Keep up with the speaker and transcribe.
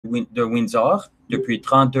de Windsor depuis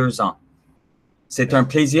 32 ans. C'est un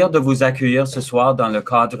plaisir de vous accueillir ce soir dans le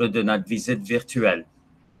cadre de notre visite virtuelle.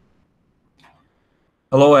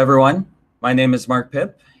 Hello, everyone. My name is Mark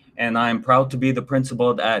Pipp, and I'm proud to be the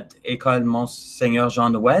principal at École Mgr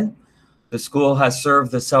Jean Noe. The school has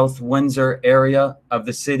served the South Windsor area of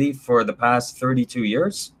the city for the past 32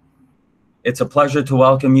 years. It's a pleasure to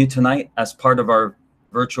welcome you tonight as part of our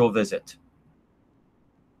virtual visit.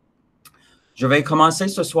 Je vais commencer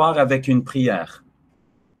ce soir avec une prière.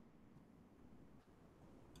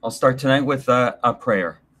 I'll start tonight with a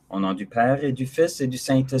prayer. Au nom du Père et du Fils et du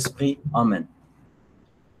Saint-Esprit. Amen.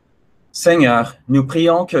 Seigneur, nous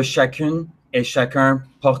prions que chacune et chacun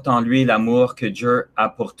porte en lui l'amour que Dieu a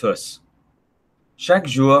pour tous. Chaque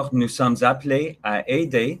jour, nous sommes appelés à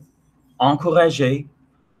aider, encourager,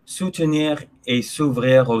 soutenir et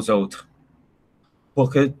s'ouvrir aux autres,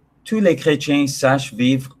 pour que tous les chrétiens sachent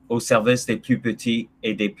vivre au service des plus petits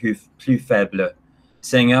et des plus faibles.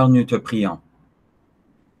 Seigneur, nous te prions.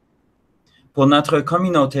 Pour notre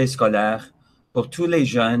communauté scolaire, pour tous les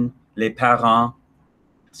jeunes, les parents,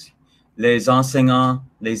 les enseignants,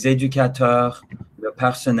 les éducateurs, le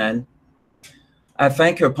personnel,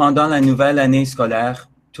 afin que pendant la nouvelle année scolaire,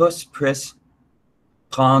 tous puissent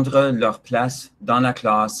prendre leur place dans la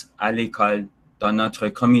classe, à l'école, dans notre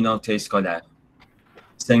communauté scolaire.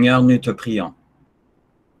 Seigneur, nous te prions.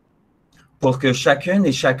 Pour que chacune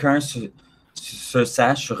et chacun se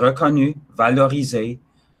sache reconnu, valorisé,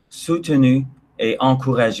 soutenu et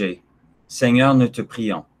encouragé. Seigneur, nous te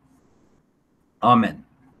prions. Amen.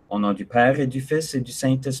 Au nom du Père et du Fils et du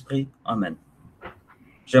Saint-Esprit. Amen.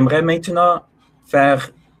 J'aimerais maintenant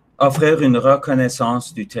offrir une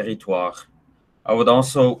reconnaissance du territoire. I would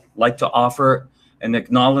also like to offer an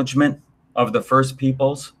acknowledgement of the First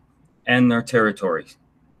Peoples and their territories.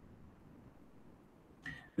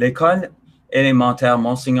 L'école élémentaire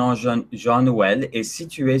Mgr Jean Noe est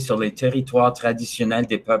située sur les territoires traditionnels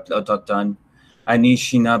des peuples autochtones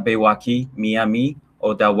Anishinaabe, Miami,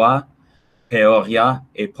 Odawa, Peoria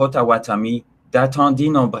et Potawatomi datant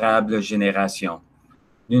d'innombrables générations.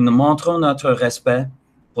 Nous nous montrons notre respect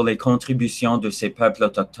pour les contributions de ces peuples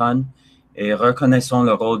autochtones et reconnaissons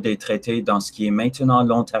le rôle des traités dans ce qui est maintenant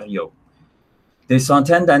l'Ontario. Des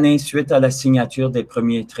centaines d'années suite à la signature des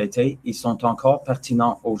premiers traités, ils sont encore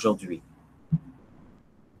pertinents aujourd'hui.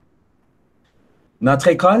 Notre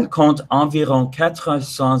école compte environ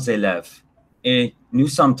 400 élèves et nous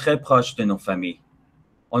sommes très proches de nos familles.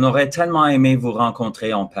 On aurait tellement aimé vous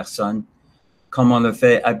rencontrer en personne, comme on le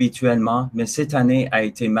fait habituellement, mais cette année a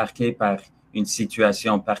été marquée par une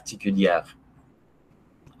situation particulière.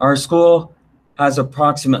 Our school has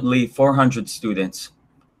approximately 400 students,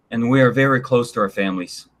 and we are very close to our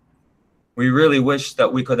families. We really wish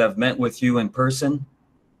that we could have met with you in person,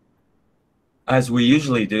 as we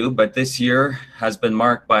usually do, but this year has been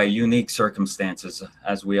marked by unique circumstances,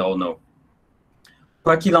 as we all know.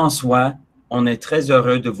 Quoi qu'il en soit, on est très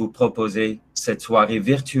heureux de vous proposer cette soirée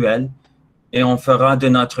virtuelle et on fera de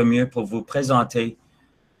notre mieux pour vous présenter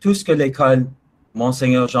tout ce que l'école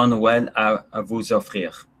Mgr Jean Noe a à vous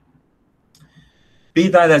offrir. Be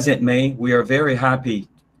that as it may, we are very happy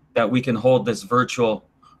that we can hold this virtual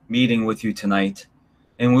meeting with you tonight,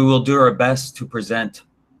 and we will do our best to present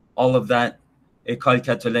all of that École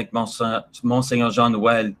catholique Mgr Jean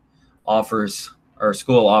Noe offers, our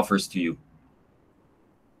school offers to you.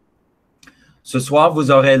 Ce soir,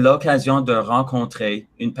 vous aurez l'occasion de rencontrer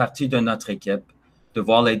une partie de notre équipe, de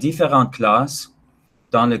voir les différentes classes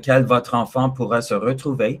dans lesquelles votre enfant pourra se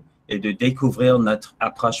retrouver et de découvrir notre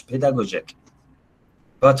approche pédagogique.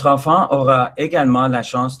 Votre enfant aura également la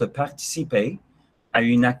chance de participer à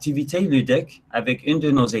une activité ludique avec une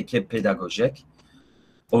de nos équipes pédagogiques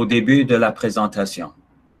au début de la présentation.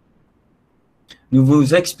 Nous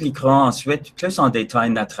vous expliquerons ensuite plus en détail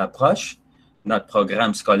notre approche, notre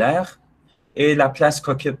programme scolaire et la place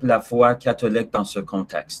qu'occupe la foi catholique dans ce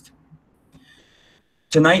contexte.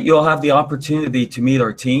 Tonight, you'll have the opportunity to meet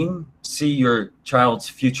our team, see your child's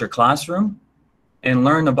future classroom, and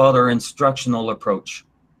learn about our instructional approach.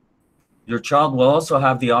 Your child will also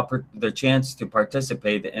have the chance to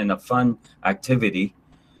participate in a fun activity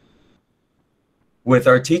with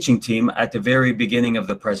our teaching team at the very beginning of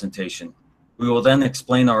the presentation. We will then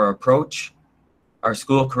explain our approach, our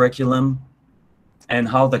school curriculum, and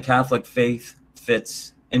how the Catholic faith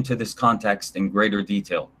fits into this context in greater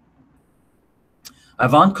detail.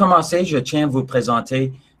 Avant de commencer, je tiens à vous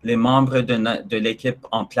présenter les membres de l'équipe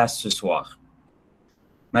en place ce soir.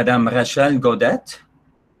 Madame Rachel Gaudette,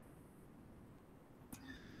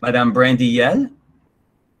 Madame Brandy Yell,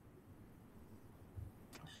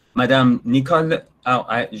 Madame Nicole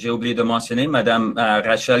J'ai oublié de mentionner, Madame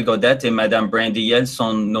Rachel Godette et Madame Brandy Yell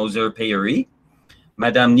sont nos payeurs.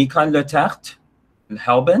 Madame Nicole Letarte,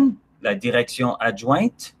 Helben, la direction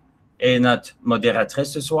adjointe, est notre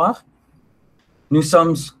modératrice ce soir. Nous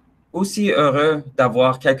sommes aussi heureux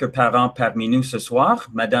d'avoir quelques parents parmi nous ce soir,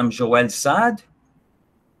 Madame Joëlle Saad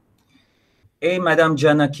et Madame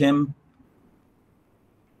Jana Kim,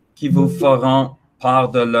 qui vous feront part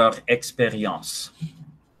de leur expérience.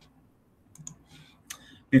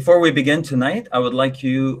 Before we begin tonight, I would like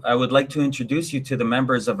to introduce you to the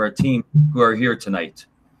members of our team who are here tonight.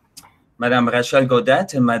 Madame Rachel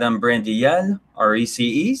Godette and Madame Brandy Yell are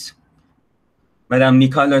ECEs. Madame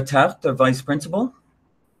Nicole Letarte, the Vice Principal.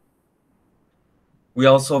 We're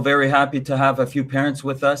also very happy to have a few parents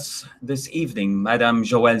with us this evening, Madame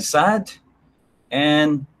Joëlle Saad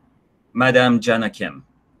and Madame Jana Kim,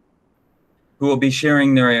 who will be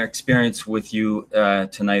sharing their experience with you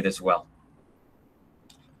tonight as well.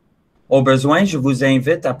 Au besoin, je vous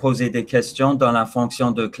invite à poser des questions dans la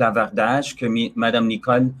fonction de clavardage que Madame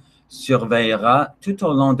Nicole surveillera tout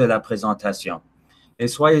au long de la présentation. Et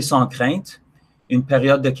soyez sans crainte, une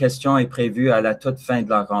période de questions est prévue à la toute fin de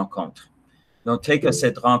la rencontre. Notez que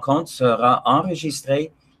cette rencontre sera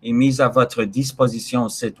enregistrée et mise à votre disposition au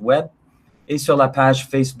site web et sur la page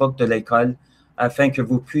Facebook de l'école afin que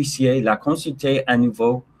vous puissiez la consulter à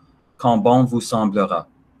nouveau quand bon vous semblera.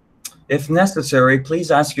 If necessary,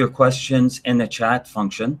 please ask your questions in the chat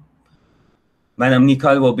function. Madame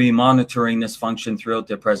Nicole will be monitoring this function throughout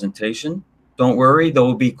the presentation. Don't worry, there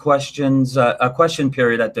will be a question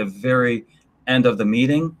period at the very end of the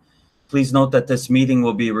meeting. Please note that this meeting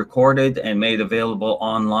will be recorded and made available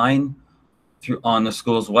online on the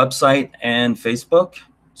school's website and Facebook,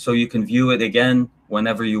 so you can view it again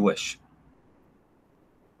whenever you wish.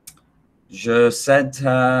 Je cède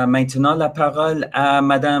maintenant la parole à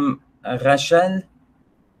Madame Rachel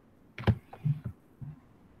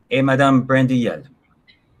et Madame Brandy Yell.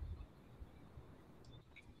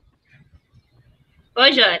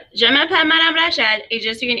 Bonjour, je m'appelle Madame Rachel et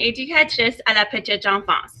je suis une éducatrice à la petite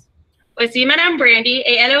enfance. Voici Madame Brandy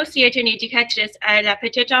et elle aussi est une éducatrice à la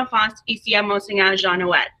petite enfance ici à Mgr Jean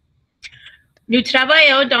Noe. Nous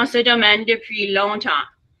travaillons dans ce domaine depuis longtemps.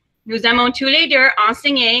 Nous aimons tous les deux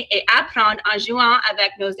enseigner et apprendre en jouant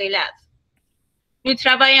avec nos élèves. Nous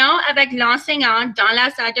travaillons avec l'enseignant dans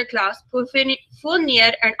la salle de classe pour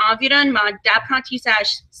fournir un environnement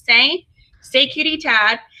d'apprentissage sain,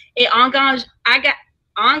 sécuritaire et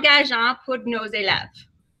engageant pour nos élèves.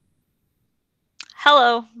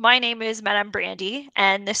 Hello, my name is Madame Brandy,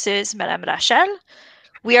 and this is Madame Rachel.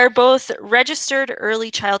 We are both registered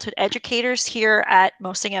early childhood educators here at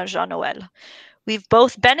Mgr Jean Noe. We've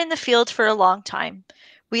both been in the field for a long time.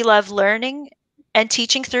 We love learning and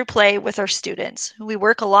teaching through play with our students. We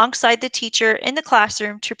work alongside the teacher in the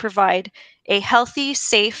classroom to provide a healthy,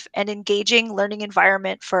 safe, and engaging learning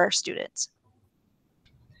environment for our students.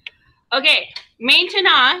 OK,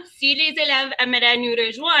 maintenant, si les élèves aimeraient nous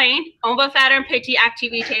rejoindre, on va faire une petite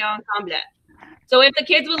activité ensemble. So if the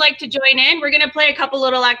kids would like to join in, we're going to play a couple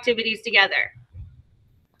little activities together.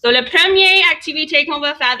 So la première activité qu'on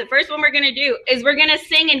va faire, the first one we're going to do, is we're going to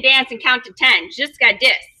sing and dance and count to 10, jusqu'à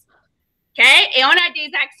 10. OK? Et on a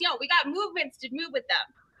des actions. We got movements to move with them.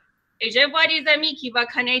 Et je vois des amis qui vont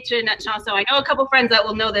connaître notre chanson. I know a couple friends that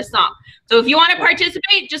will know this song. So if you want to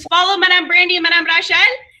participate, just follow Madame Brandy and Madame Rachel,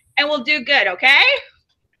 and we'll do good, okay?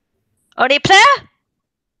 On est prêt?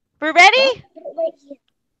 We're ready?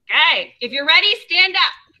 Okay. If you're ready, stand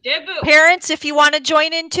up. Debout. Parents, if you want to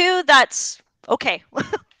join in too, that's okay.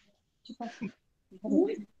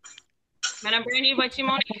 Madame Brandy, vois-tu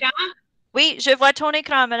mon écran? Oui, je vois ton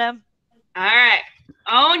écran, madame. All right.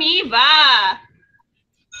 On y va.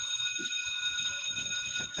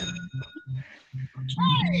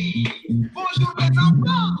 Hey! Bonjour les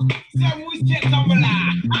enfants, c'est moi qui tombe là.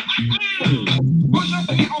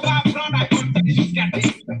 Aujourd'hui, on va apprendre à compter jusqu'à 10.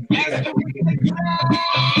 Est-ce que vous êtes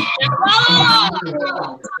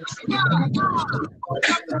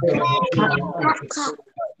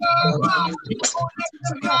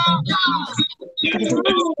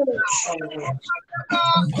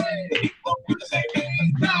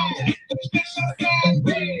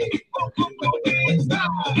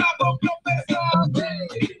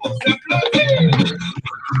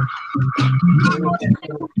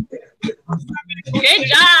Good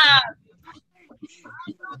job.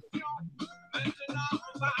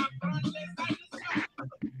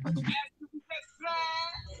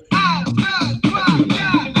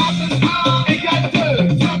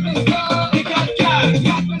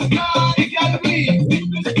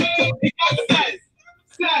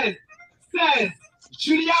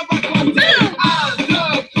 Julia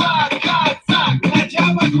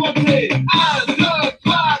compter. 1, 2,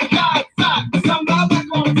 3, 4, 5. Samba va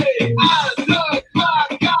compter. 1, 2, 3,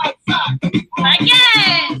 4, 5.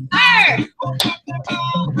 Again. Third. On lève le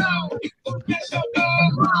bras, on fait chanter.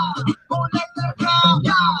 On lève le bras,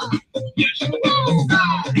 bien joué.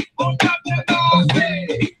 On tape le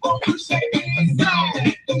danser, on touche les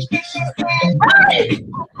visées. Touche les chaussettes.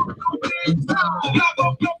 Bravo,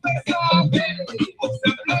 professeur. On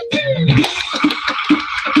s'applaudit.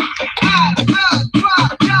 1, 2,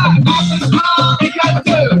 3, 4. Applaudissement égale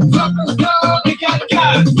 2. Applaudissement égale 4.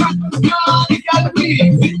 Applaudissement égale 8.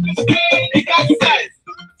 Multiplié égale 16.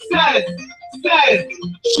 16. 16.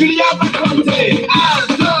 Julia va compter. 1,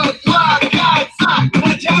 2, 3, 4, 5.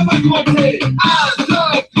 Nadia va compter. 1, 2,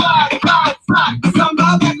 3, 4, 5. Samba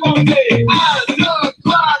va compter. 1, 2,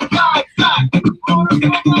 3, 4, 5. On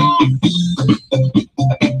recommence.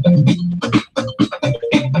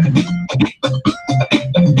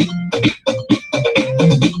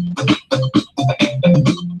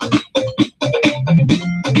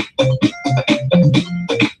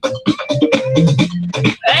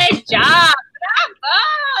 Good job.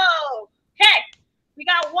 Bravo. Okay. We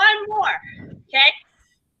got one more. Okay.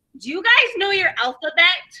 Do you guys know your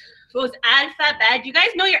alphabet? Those alphabet. Do you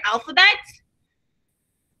guys know your alphabet?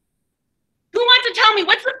 Who wants to tell me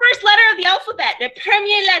what's the first letter of the alphabet? The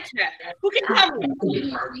première lettre. Who can tell me?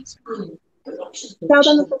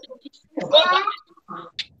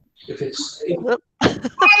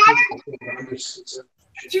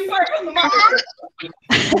 Too far from the mom.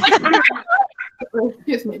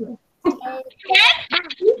 Excuse me. Again?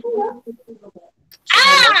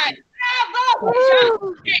 Ah! Bravo!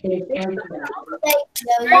 Good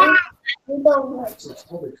job.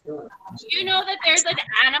 Do you know that there's an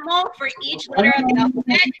animal for each letter of the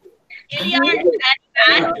alphabet? Ilion,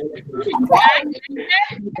 and okay,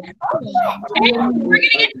 we're gonna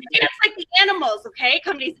get to dance like the animals, okay?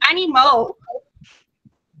 Come these animals.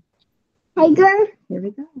 Tiger. Here we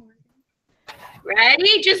go.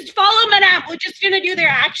 Ready? Just follow Madame. We're just gonna do their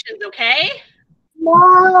actions, okay?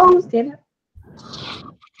 No. Stand up.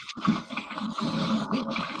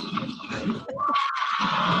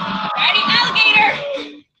 Ready, alligator.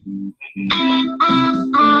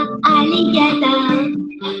 Alligator.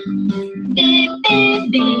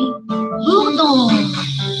 B, bourdon.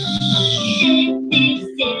 C,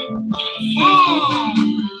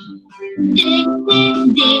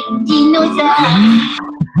 dinosaure.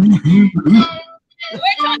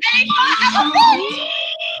 Which one?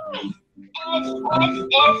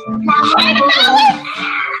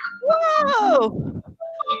 Whoa!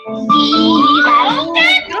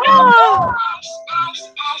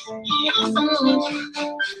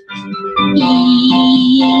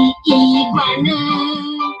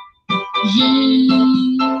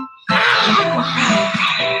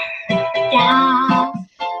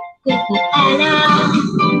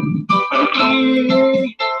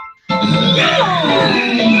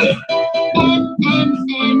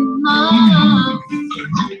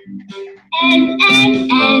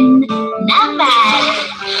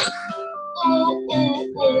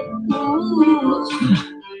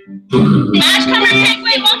 Ash, come here,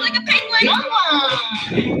 penguin. Walk like a penguin.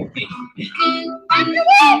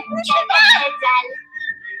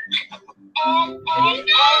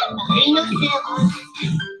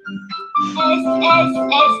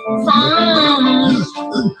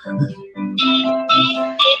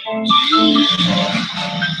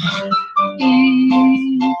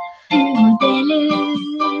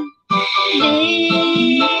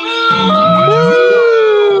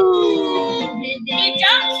 Good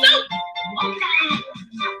job, Soup.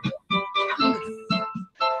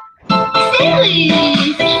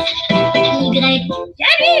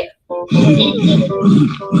 Jenny.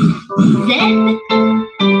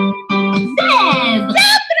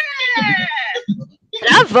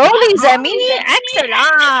 Bravo, les amis!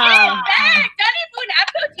 Excellent! Donnez-vous un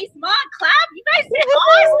applaudissement, clap. You guys did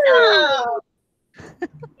awesome.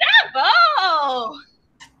 Bravo.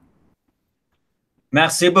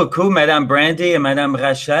 Merci beaucoup, Madame Brandy et Madame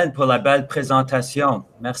Rachel, pour la belle présentation.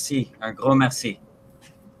 Merci, un gros merci.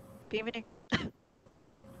 Bienvenue.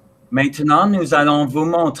 Maintenant, nous allons vous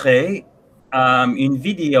montrer une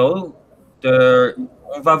vidéo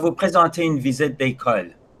on va vous présenter une visite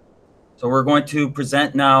d'école. So we're going to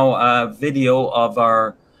present now a video of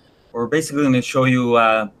we're basically going to show you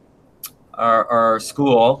our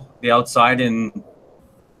school, the outside and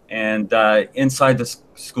inside the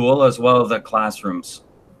school, as well as the classrooms.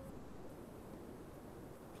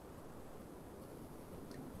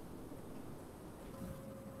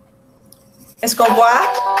 Est-ce qu'on voit?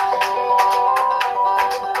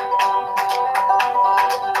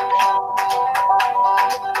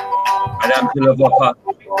 Madame, je ne le vois pas.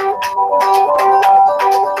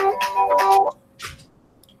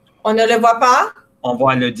 On ne le voit pas? On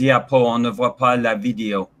voit le diapo, on ne voit pas la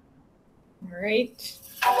vidéo. All right.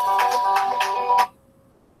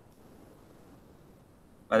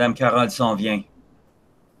 Madame Carole s'en vient.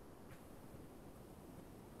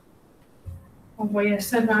 On voyait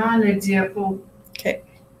seulement le diapo. OK.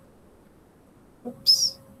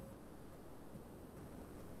 Oups.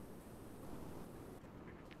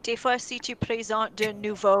 Des fois, si tu présentes de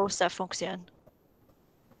nouveau, ça fonctionne.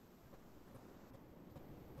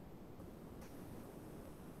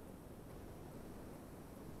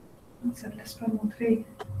 Ça ne laisse pas montrer.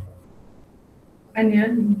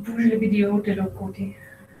 Annelle, bouge la vidéo de l'autre côté.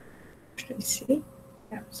 Ici.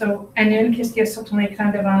 Yeah. So, Annelle, qu'est-ce qu'il y a sur ton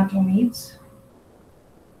écran devant ton Meet?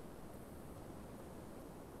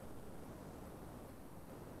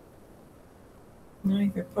 Non, il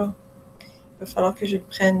ne veut pas. Il va falloir que je le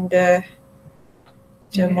prenne de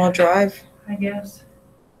mon drive. I guess.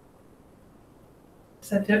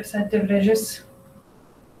 Ça devrait juste...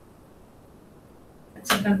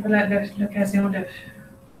 Ça ne donne pas l'occasion de...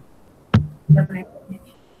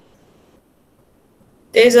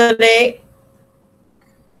 Désolée.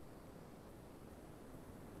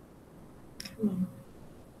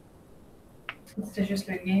 C'était juste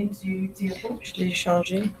le lien du diapo. Je l'ai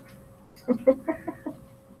changé.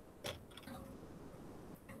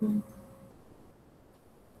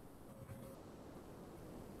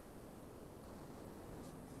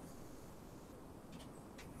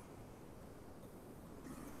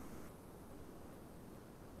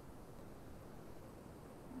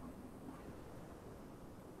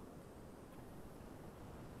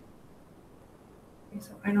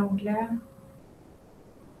 So, un onglet.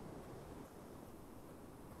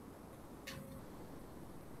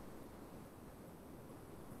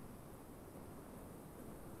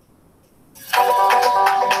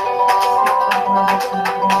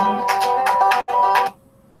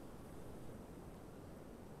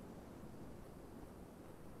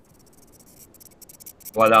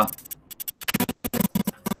 Voilà.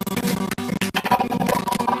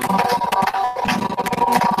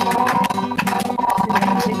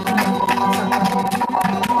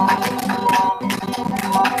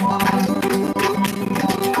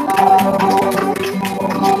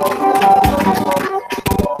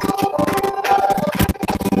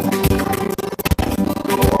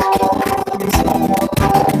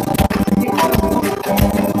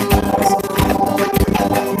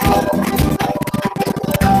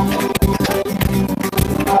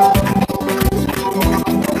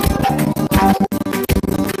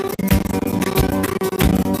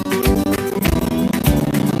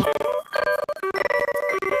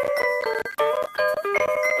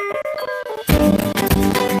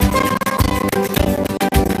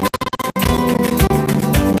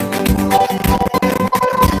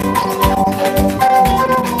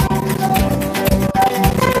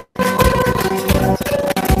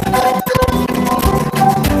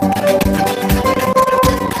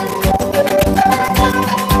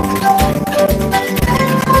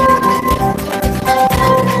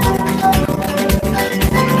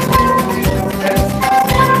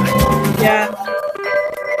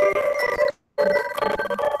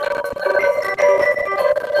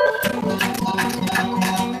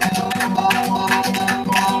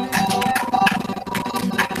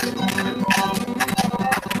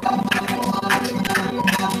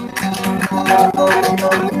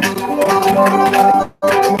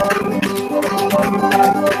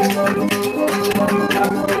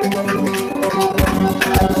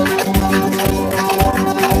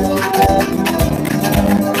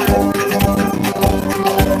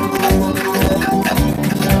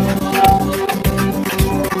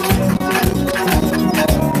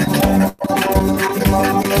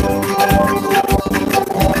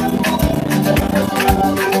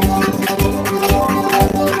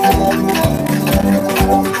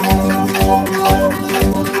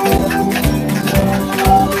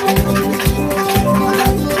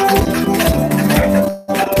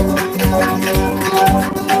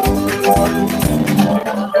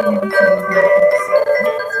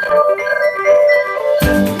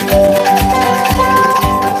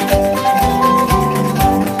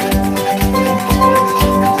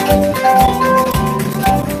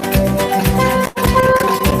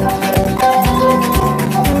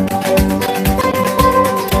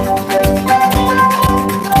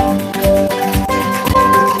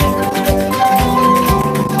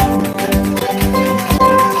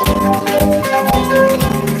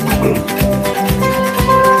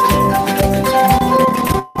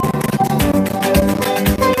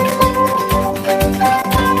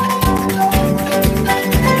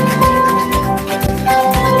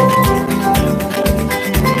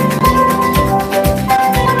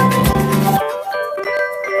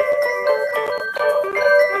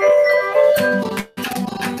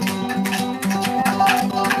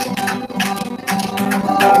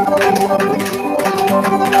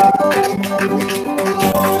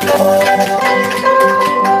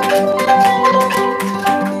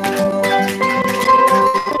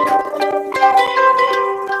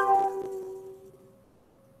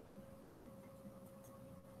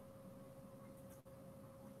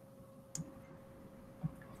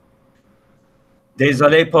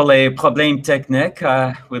 Désolé pour les problèmes techniques.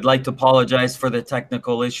 We'd like to apologize for the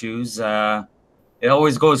technical issues. It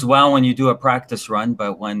always goes well when you do a practice run,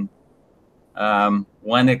 but when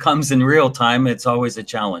it comes in real time, it's always a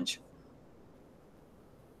challenge.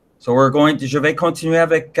 So je vais continuer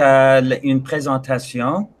avec une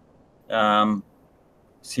présentation.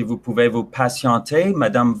 Si vous pouvez vous patienter,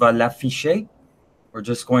 Madame va l'afficher. We're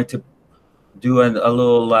just going to do a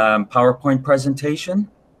little PowerPoint presentation.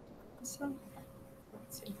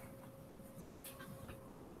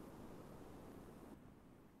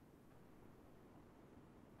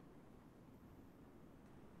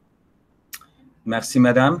 Merci,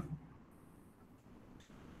 Madame.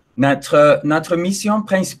 Notre mission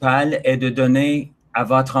principale est de donner à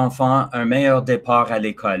votre enfant un meilleur départ à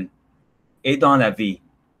l'école et dans la vie.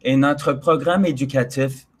 Et notre programme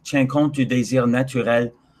éducatif tient compte du désir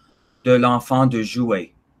naturel de l'enfant de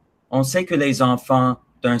jouer. On sait que les enfants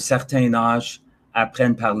d'un certain âge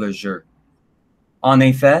apprennent par le jeu. En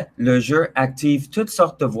effet, le jeu active toutes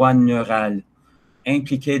sortes de voies neurales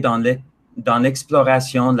impliquées dans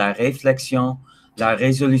l'exploration, la réflexion, la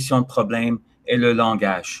résolution de problèmes et le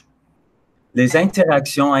langage. Les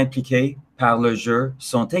interactions impliquées par le jeu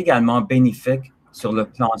sont également bénéfiques sur le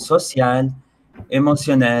plan social,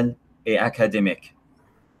 émotionnel et académique.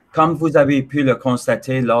 Comme vous avez pu le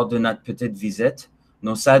constater lors de notre petite visite,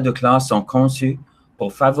 nos salles de classe sont conçues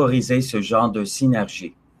pour favoriser ce genre de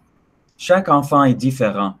synergie. Chaque enfant est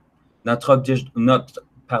différent. Notre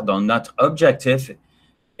objectif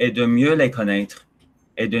est de mieux les connaître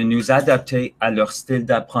et de nous adapter à leur style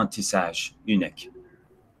d'apprentissage unique.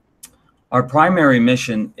 Our primary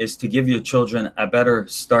mission is to give your children a better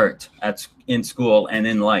start in school and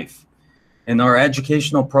in life. And our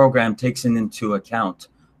educational program takes into account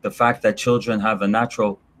the fact that children have a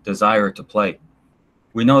natural desire to play.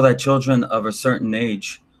 We know that children of a certain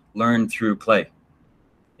age learn through play.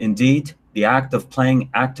 Indeed, the act of playing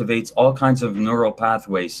activates all kinds of neural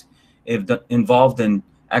pathways involved in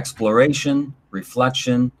exploration,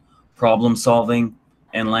 reflection, problem solving,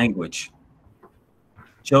 and language.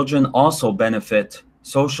 Children also benefit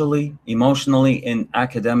socially, emotionally, and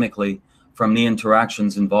academically from the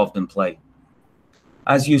interactions involved in play.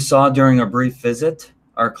 As you saw during a brief visit,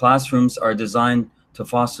 our classrooms are designed to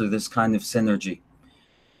foster this kind of synergy.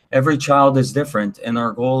 Every child is different, and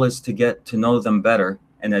our goal is to get to know them better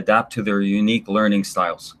and adapt to their unique learning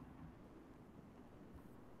styles.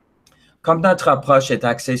 Comme notre approche est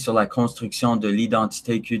axée sur la construction de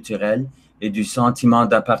l'identité culturelle et du sentiment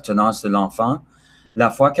d'appartenance de l'enfant,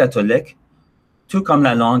 la foi catholique, tout comme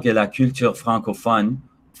la langue et la culture francophone,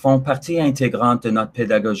 font partie intégrante de notre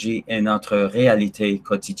pédagogie et notre réalité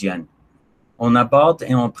quotidienne. On aborde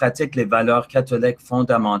et on pratique les valeurs catholiques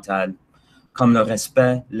fondamentales, comme le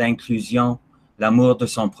respect, l'inclusion, l'amour de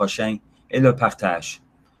son prochain et le partage.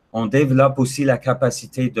 On développe aussi la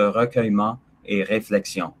capacité de recueillement et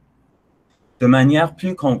réflexion. De manière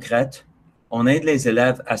plus concrète, on aide les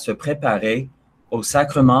élèves à se préparer aux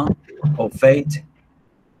sacrements, aux fêtes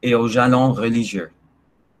et aux jalons religieux.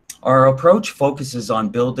 Our approach focuses on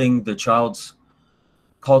building the child's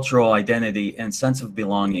cultural identity and sense of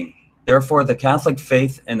belonging. Therefore, the Catholic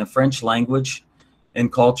faith and the French language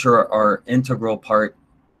and culture are integral part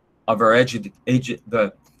of our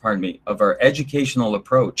educational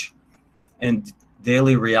approach and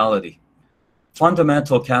daily reality.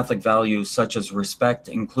 Fundamental Catholic values such as respect,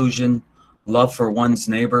 inclusion, love for one's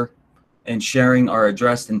neighbor, and sharing are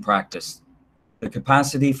addressed in practice. The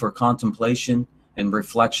capacity for contemplation and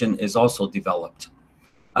reflection is also developed.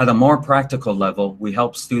 At a more practical level, we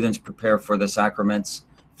help students prepare for the sacraments,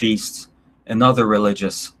 feasts, and other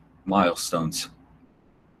religious milestones.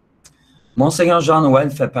 Mgr Jean Noe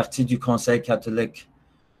fait partie du Conseil catholique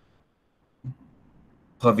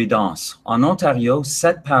Providence. En Ontario,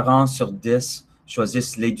 7 parents sur 10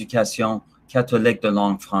 choisissent l'éducation catholique de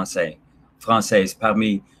langue française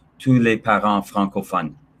parmi tous les parents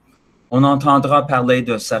francophones. On entendra parler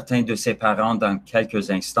de certains de ces parents dans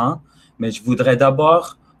quelques instants, mais je voudrais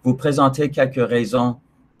d'abord vous présenter quelques raisons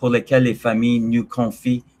pour lesquelles les familles nous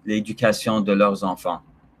confient l'éducation de leurs enfants.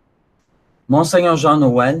 Mgr Jean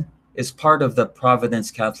Noe is part of the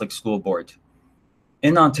Providence Catholic School Board.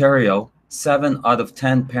 In Ontario, 7 out of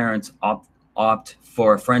 10 parents opt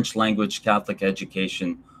for French language Catholic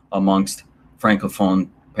education amongst Francophone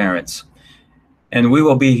parents. And we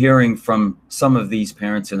will be hearing from some of these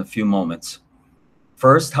parents in a few moments.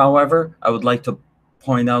 First, however, I would like to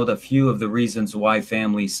point out a few of the reasons why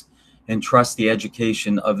families entrust the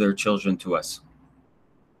education of their children to us.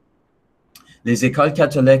 Les écoles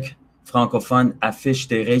catholiques francophones affichent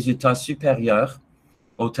des résultats supérieurs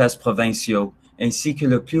aux tests provinciaux, ainsi que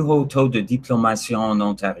le plus haut taux de diplomation en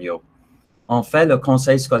Ontario. En fait, le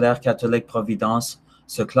Conseil scolaire catholique Providence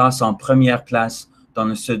se classe en première place dans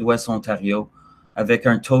le sud-ouest Ontario, avec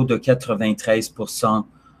un taux de 93%,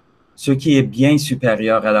 ce qui est bien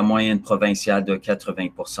supérieur à la moyenne provinciale de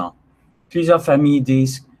 80%. Plusieurs familles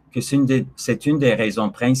disent que c'est une des raisons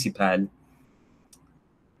principales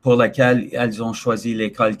pour laquelle elles ont choisi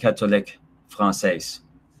l'école catholique française.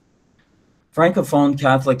 Francophone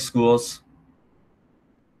Catholic schools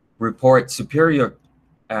report superior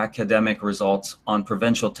academic results on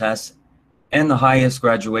provincial tests and the highest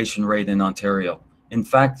graduation rate in Ontario. In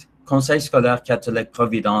fact, Conseil scolaire catholique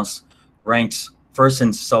Providence ranks first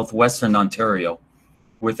in southwestern Ontario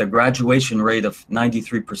with a graduation rate of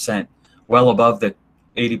 93%, well above the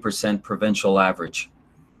 80% provincial average.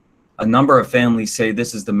 A number of families say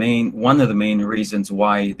this is one of the main reasons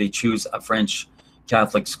why they choose a French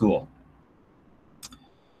Catholic school.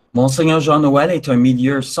 Mgr Jean Noe est un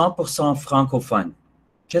milieu 100% francophone.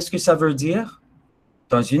 Qu'est-ce que ça veut dire?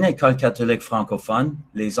 Dans une école catholique francophone,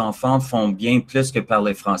 les enfants font bien plus que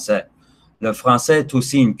parler français. Le français est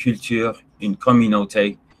aussi une culture, une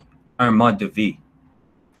communauté, un mode de vie.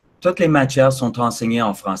 Toutes les matières sont enseignées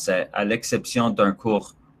en français, à l'exception d'un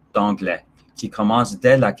cours d'anglais qui commence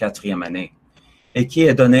dès la 4e année et qui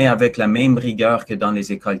est donné avec la même rigueur que dans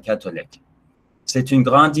les écoles catholiques. C'est une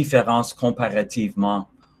grande différence comparativement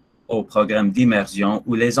au programme d'immersion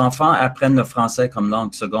où les enfants apprennent le français comme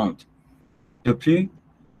langue seconde. De plus,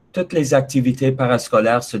 toutes les activités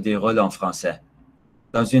parascolaires se déroulent en français.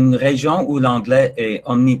 Dans une région où l'anglais est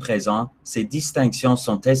omniprésent, ces distinctions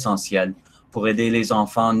sont essentielles pour aider les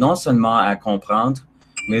enfants non seulement à comprendre,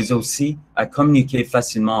 mais aussi à communiquer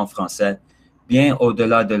facilement en français, bien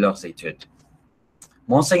au-delà de leurs études.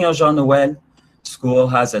 Mgr Jean Noe School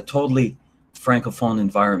has a totally francophone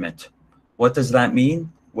environment. What does that mean?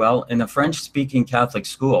 Well, in a French-speaking Catholic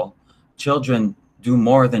school, children do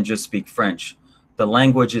more than just speak French. The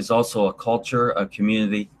language is also a culture, a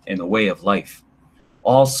community, and a way of life.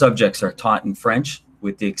 All subjects are taught in French,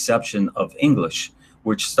 with the exception of English,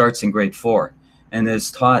 which starts in grade 4, and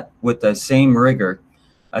is taught with the same rigor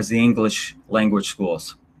as the English language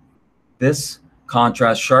schools. This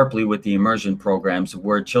contrasts sharply with the immersion programs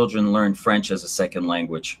where children learn French as a second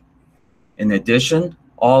language. In addition,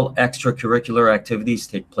 all extracurricular activities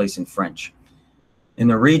take place in French.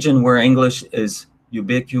 In a region where English is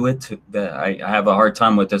ubiquitous, I have a hard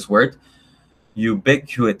time with this word,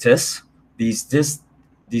 ubiquitous, these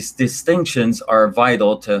distinctions are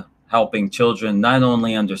vital to helping children not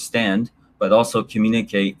only understand, but also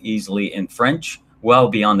communicate easily in French, well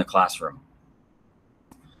beyond the classroom.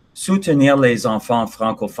 Soutenir les enfants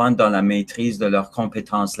francophones dans la maîtrise de leurs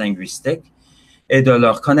compétences linguistiques et de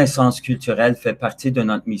leurs connaissances culturelles fait partie de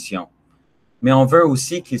notre mission. Mais on veut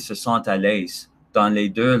aussi qu'ils se sentent à l'aise dans les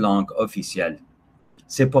deux langues officielles.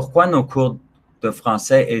 C'est pourquoi nos cours de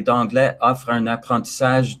français et d'anglais offrent un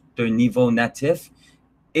apprentissage de niveau natif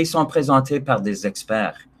et sont présentés par des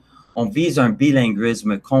experts. On vise un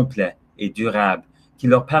bilinguisme complet et durable qui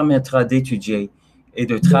leur permettra d'étudier et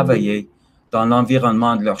de travailler dans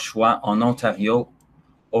l'environnement de leur choix en Ontario,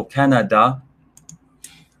 au Canada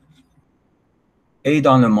et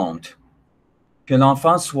dans le monde. Que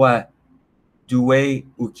l'enfant soit doué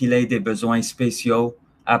ou qu'il ait des besoins spéciaux,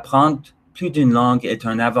 apprendre plus d'une langue est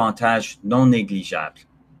un avantage non négligeable.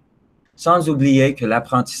 Sans oublier que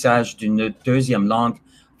l'apprentissage d'une deuxième langue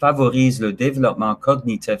favorise le développement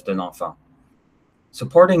cognitif de l'enfant.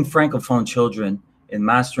 Supporting Francophone children in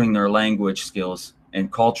mastering their language skills and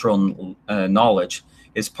cultural knowledge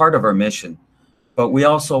is part of our mission, but we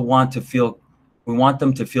also want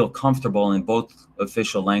them to feel comfortable in both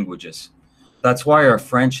official languages. That's why our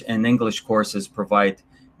French and English courses provide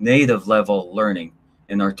native level learning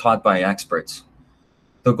and are taught by experts.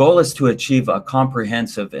 The goal is to achieve a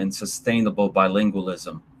comprehensive and sustainable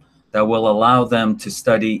bilingualism that will allow them to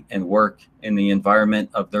study and work in the environment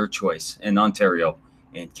of their choice in Ontario,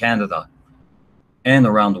 in Canada, and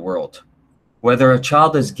around the world. Whether a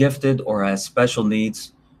child is gifted or has special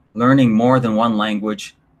needs, learning more than one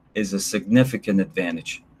language is a significant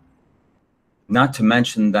advantage. Not to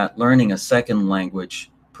mention that learning a second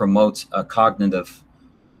language promotes a cognitive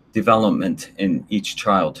development in each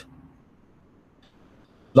child.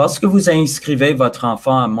 Lorsque vous inscrivez votre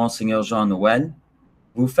enfant à Mgr Jean Noe,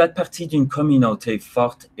 vous faites partie d'une communauté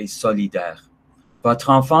forte et solidaire.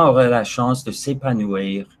 Votre enfant aura la chance de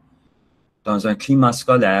s'épanouir dans un climat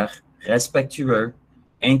scolaire respectueux,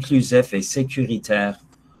 inclusif et sécuritaire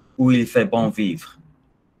où il fait bon vivre.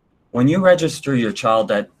 When you register your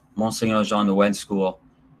child at Mgr Jean Noe School,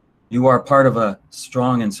 you are part of a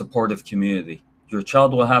strong and supportive community. Your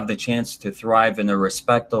child will have the chance to thrive in a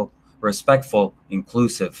respectful,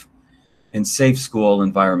 inclusive, and safe school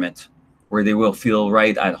environment where they will feel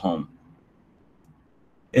right at home.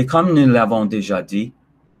 Et comme nous l'avons déjà dit,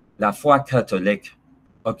 la foi catholique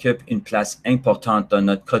occupe une place importante dans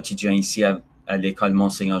notre quotidien ici à l'école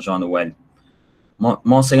Mgr Jean Noe.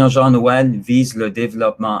 Mgr Jean Noe vise le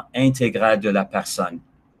développement intégral de la personne,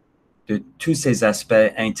 de tous ses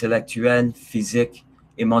aspects intellectuels, physiques,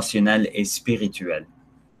 émotionnels et spirituels.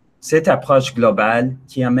 Cette approche globale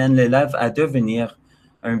qui amène l'élève à devenir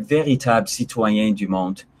un véritable citoyen du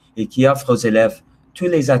monde et qui offre aux élèves tous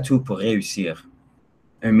les atouts pour réussir.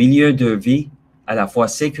 Un milieu de vie à la fois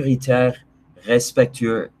sécuritaire,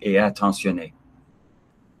 respectueux et attentionné.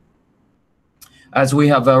 As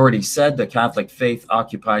we have already said, the Catholic faith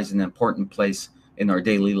occupies an important place in our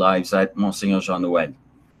daily lives at Mgr Jean Noe.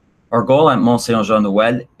 Our goal at Mgr Jean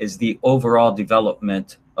Noe is the overall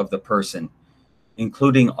development of the person,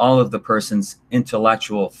 including all of the person's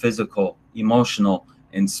intellectual, physical, emotional,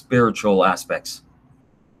 and spiritual aspects.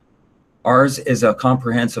 Ours is a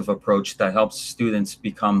comprehensive approach that helps students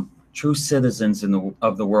become true citizens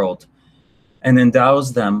of the world and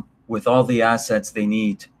endows them with all the assets they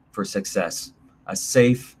need for success, a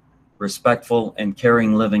safe, respectful, and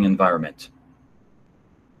caring living environment.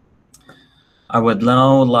 I would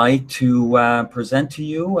now like to present to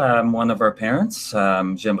you one of our parents.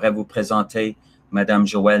 J'aimerais vous présenter Madame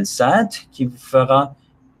Joëlle Sade, qui vous fera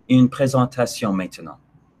une présentation maintenant.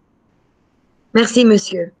 Merci,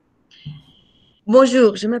 monsieur.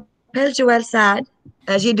 Bonjour, je m'appelle Joëlle Sade.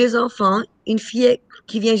 J'ai 2 enfants, une fille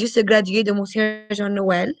qui vient juste de graduer de Mgr Jean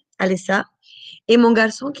Noe, Alessa, et mon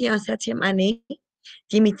garçon qui est en 7e année,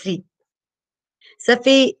 Dimitri. Ça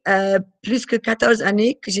fait plus que 14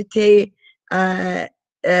 années que j'étais dans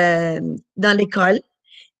l'école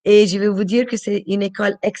et je vais vous dire que c'est une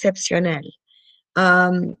école exceptionnelle.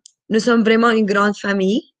 Nous sommes vraiment une grande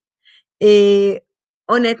famille et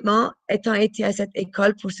honnêtement, étant été à cette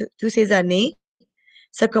école pour toutes ces années,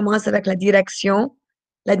 ça commence avec la direction,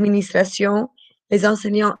 l'administration, les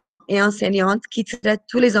enseignants et enseignantes qui traitent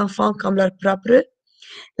tous les enfants comme leurs propres,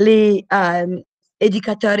 les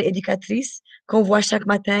éducateurs et éducatrices qu'on voit chaque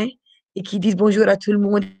matin et qui disent bonjour à tout le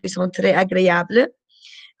monde, ils sont très agréables,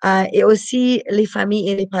 et aussi les familles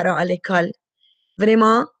et les parents à l'école.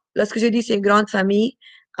 Vraiment, lorsque je dis c'est une grande famille,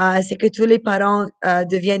 c'est que tous les parents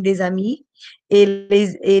deviennent des amis et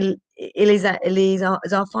les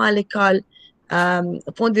enfants à l'école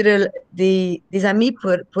font des amis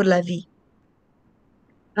pour la vie.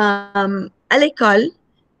 À l'école,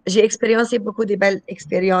 j'ai expérimenté beaucoup de belles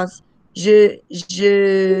expériences.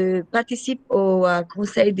 Je participe au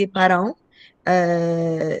conseil des parents,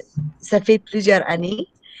 ça fait plusieurs années,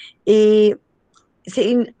 et c'est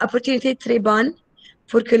une opportunité très bonne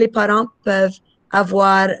pour que les parents peuvent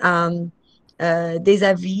avoir des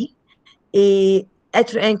avis et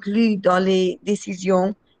être inclus dans les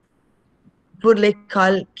décisions pour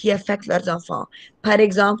l'école qui affectent leurs enfants. Par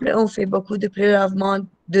exemple, on fait beaucoup de prélèvements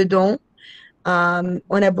de dons.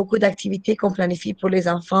 On a beaucoup d'activités qu'on planifie pour les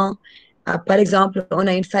enfants. Par exemple, on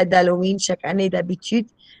a une fête d'Halloween chaque année d'habitude.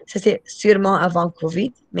 Ça, c'est sûrement avant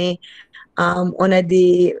COVID, mais on a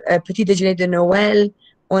des petits déjeuners de Noël,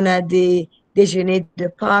 on a des déjeuners de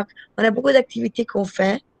Pâques. On a beaucoup d'activités qu'on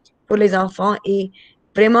fait pour les enfants et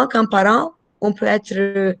vraiment, comme parents, on peut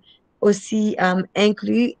être aussi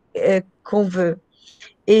inclus qu'on veut.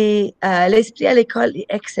 Et l'esprit à l'école est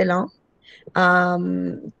excellent.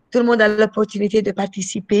 Tout le monde a l'opportunité de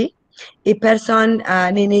participer et personne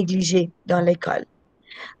n'est négligé dans l'école.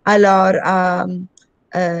 Alors,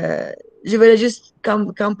 je voulais juste,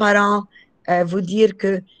 comme parent, vous dire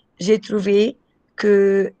que j'ai trouvé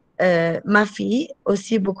que ma fille,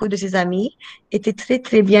 aussi beaucoup de ses amis, étaient très,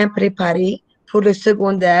 très bien préparés pour le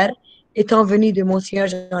secondaire, étant venue de Mgr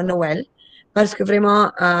Jean Noe, parce que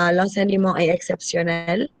vraiment, l'enseignement est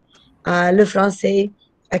exceptionnel. Le français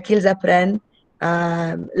qu'ils apprennent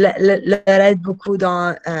leur aide beaucoup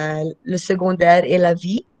dans le secondaire et la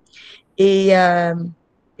vie. Et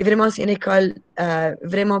vraiment, c'est une école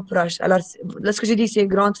vraiment proche. Alors, lorsque je dis c'est une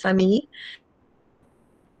grande famille,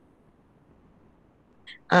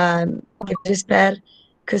 j'espère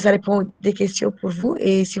que ça répond des questions pour vous.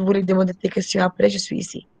 Et si vous voulez demander des questions après, je suis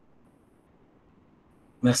ici.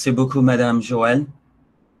 Merci beaucoup, Madame Joëlle.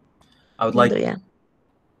 I would like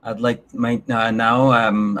I'd like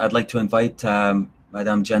to invite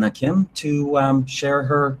Madame Jenna Kim to share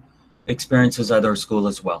her experiences at our school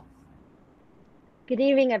as well. Good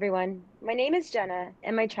evening, everyone. My name is Jenna,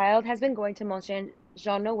 and my child has been going to Mgr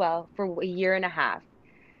Jean Noe for a year and a half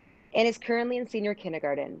and is currently in senior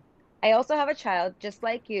kindergarten. I also have a child just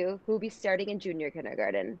like you who will be starting in junior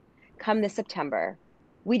kindergarten come this September.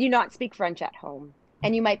 We do not speak French at home,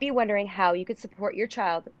 and you might be wondering how you could support your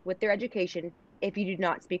child with their education if you do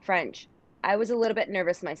not speak French. I was a little bit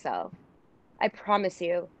nervous myself. I promise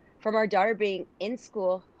you, from our daughter being in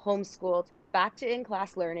school, homeschooled, back to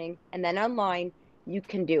in-class learning, and then online, you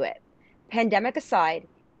can do it. Pandemic aside,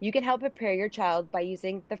 you can help prepare your child by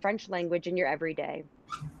using the French language in your everyday.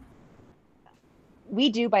 We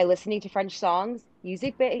do by listening to French songs,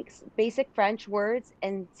 using basic French words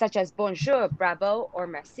and such as bonjour, bravo, or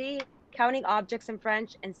merci, counting objects in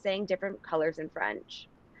French, and saying different colors in French.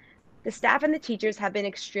 The staff and the teachers have been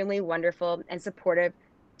extremely wonderful and supportive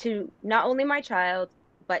to not only my child,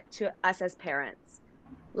 but to us as parents.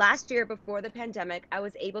 Last year, before the pandemic, I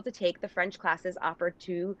was able to take the French classes offered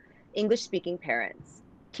to English-speaking parents.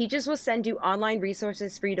 Teachers will send you online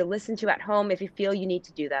resources for you to listen to at home if you feel you need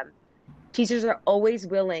to do them. Teachers are always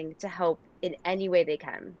willing to help in any way they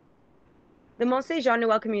can. The Mgr Jean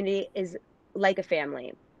Noe community is like a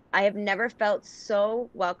family. I have never felt so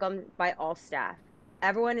welcomed by all staff.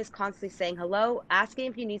 Everyone is constantly saying hello, asking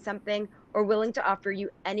if you need something, or willing to offer you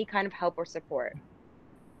any kind of help or support.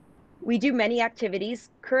 We do many activities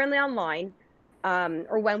currently online,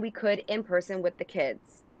 or when we could in person with the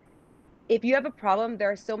kids. If you have a problem, there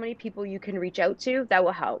are so many people you can reach out to that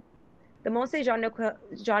will help. The Mgr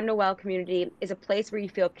Jean Noe community is a place where you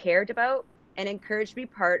feel cared about and encouraged to be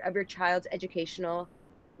part of your child's educational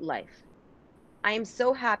life. I am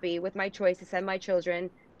so happy with my choice to send my children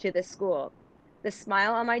to this school. The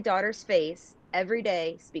smile on my daughter's face every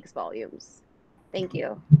day speaks volumes. Thank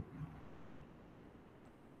you.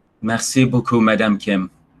 Merci beaucoup, Madame Kim.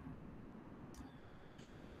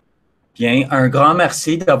 Bien, un grand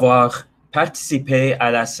merci d'avoir participé à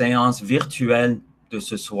la séance virtuelle de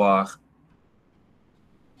ce soir.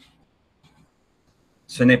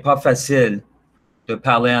 Ce n'est pas facile de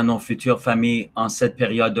parler à nos futures familles en cette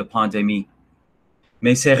période de pandémie,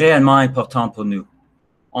 mais c'est réellement important pour nous.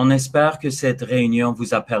 On espère que cette réunion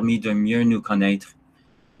vous a permis de mieux nous connaître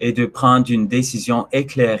et de prendre une décision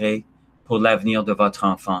éclairée pour l'avenir de votre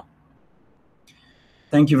enfant.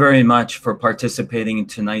 Thank you very much for participating in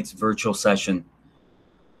tonight's virtual session.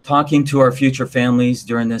 Talking to our future families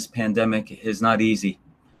during this pandemic is not easy,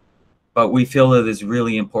 but we feel it is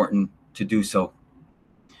really important to do so.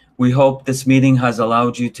 We hope this meeting has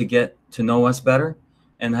allowed you to get to know us better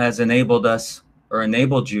and has enabled us or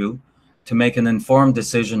enabled you to make an informed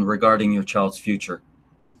decision regarding your child's future.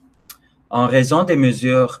 En raison des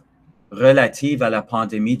mesures relatives à la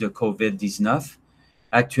pandémie de COVID-19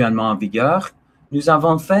 actuellement en vigueur, nous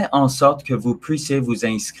avons fait en sorte que vous puissiez vous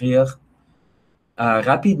inscrire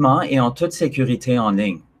rapidement et en toute sécurité en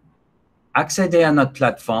ligne. Accédez à notre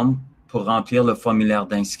plateforme pour remplir le formulaire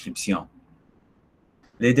d'inscription.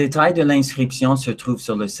 Les détails de l'inscription se trouvent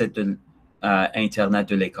sur le site Internet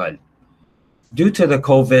de l'école. Due to the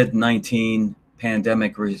COVID-19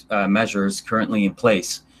 pandemic measures currently in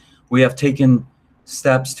place, we have taken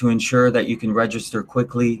steps to ensure that you can register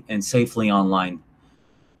quickly and safely online.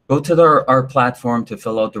 Go to our platform to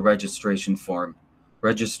fill out the registration form.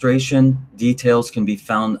 Registration details can be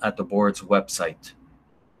found at the board's website.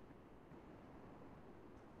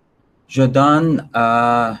 Je donne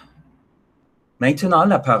maintenant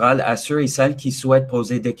la parole à ceux et celles qui souhaitent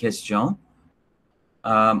poser des questions.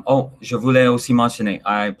 Je voulais aussi mentionner,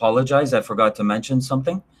 I apologize, I forgot to mention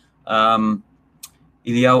something.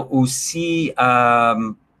 Il y a aussi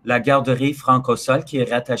la garderie franco-sol qui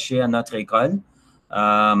est rattachée à notre école.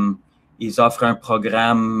 Ils offrent un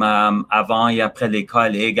programme avant et après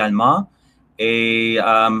l'école également. Et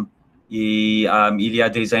il y a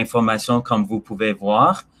des informations comme vous pouvez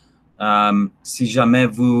voir. Si jamais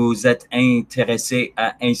vous êtes intéressé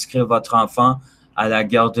à inscrire votre enfant à la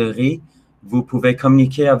garderie, vous pouvez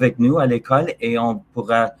communiquer avec nous à l'école et on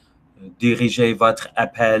pourra diriger votre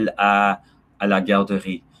appel à la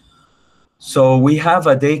garderie. So we have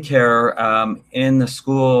a daycare in the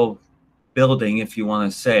school building, if you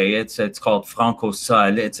want to say. It's called Franco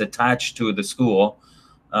Sol. It's attached to the school.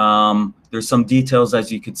 There's some details,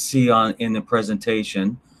 as you could see in the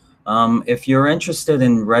presentation. If you're interested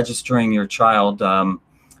in registering your child,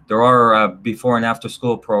 there are before and after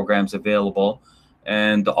school programs available,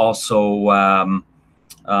 and also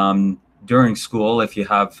during school, if you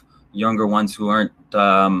have younger ones who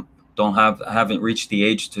haven't reached the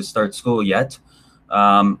age to start school yet,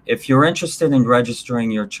 If you're interested in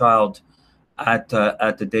registering your child at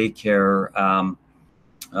the daycare,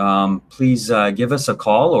 please give us a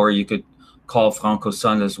call, or you could call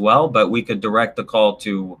Franco-Sun as well, but we could direct the call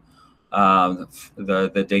to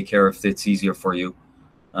the daycare if it's easier for you.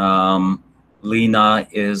 Lena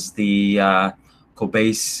is the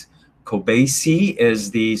Kobesi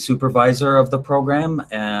is the supervisor of the program.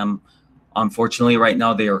 Unfortunately, right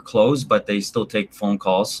now they are closed, but they still take phone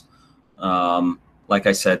calls. Like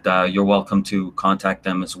I said, you're welcome to contact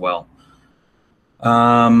them as well.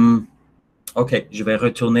 OK, je vais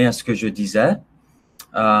retourner à ce que je disais.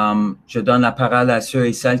 Je donne la parole à ceux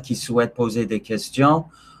et celles qui souhaitent poser des questions.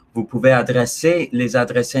 Vous pouvez les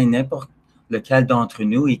adresser à n'importe lequel d'entre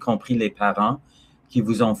nous, y compris les parents qui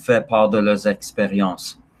vous ont fait part de leurs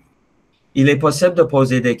expériences. Il est possible de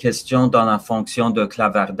poser des questions dans la fonction de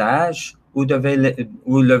clavardage ou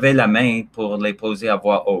lever la main pour les poser à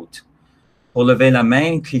voix haute. Pour lever la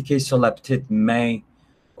main, cliquez sur la petite main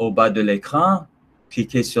au bas de l'écran.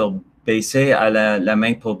 Cliquez sur baisser à la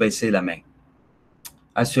main pour baisser la main.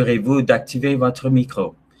 Assurez-vous d'activer votre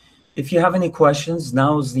micro. If you have any questions,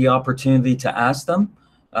 now is the opportunity to ask them.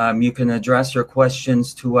 You can address your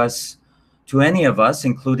questions to us, to any of us,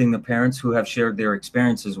 including the parents who have shared their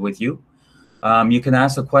experiences with you. You can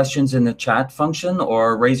ask the questions in the chat function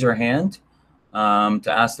or raise your hand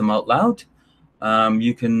to ask them out loud.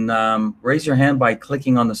 You can raise your hand by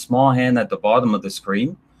clicking on the small hand at the bottom of the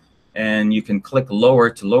screen, and you can click lower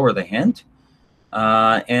to lower the hand.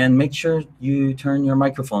 And make sure you turn your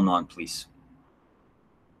microphone on, please.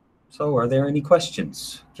 So are there any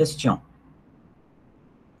questions? Questions?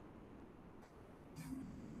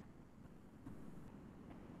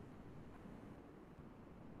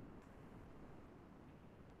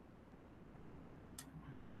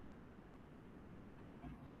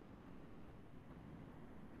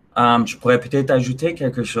 Je pourrais peut-être ajouter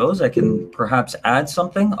quelque chose. I can perhaps add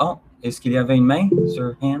something. Oh, est-ce qu'il y avait une main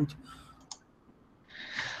sur hand?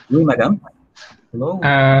 Oui, madame. Hello.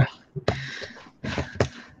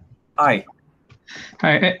 Hi.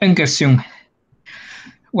 Hi, une question.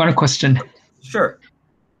 One question. Sure.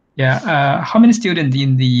 Yeah. How many students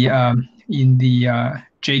in the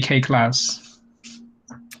JK class?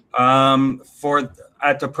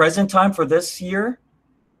 At the present time for this year,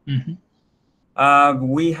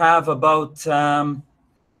 we have about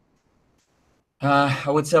I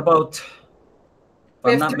would say about,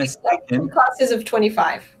 if I'm not mistaken, classes of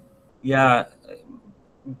 25. Yeah,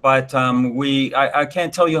 but I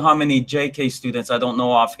can't tell you how many JK students. I don't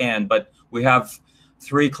know offhand, but we have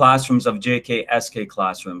 3 classrooms of JK SK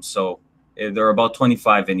classrooms, so there are about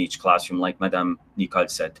 25 in each classroom, like Madame Nicole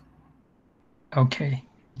said. Okay,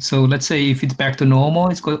 so let's say if it's back to normal,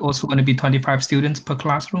 it's also going to be 25 students per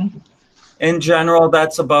classroom. In general,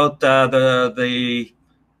 that's about the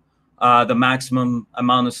maximum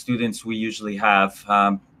amount of students we usually have.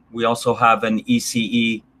 We also have an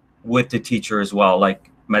ECE with the teacher as well, like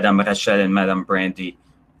Madame Rachel and Madame Brandy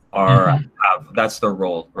are. That's their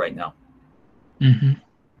role right now.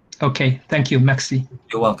 Okay, thank you, merci.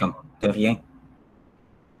 You're welcome. De rien.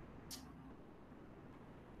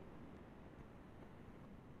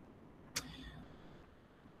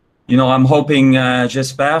 You know, I'm hoping,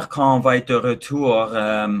 j'espère qu'on va être de retour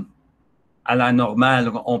à la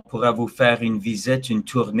normale. On pourra vous faire une visite, une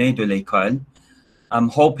tournée de l'école. I'm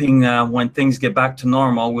hoping when things get back to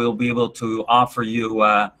normal, we'll be able to offer you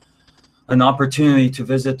an opportunity to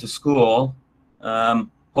visit the school.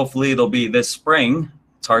 Hopefully it'll be this spring.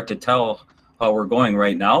 It's hard to tell how we're going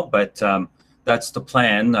right now, but that's the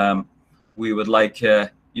plan. We would like, you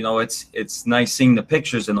know, it's nice seeing the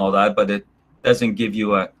pictures and all that, but it doesn't give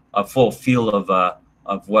you a full feel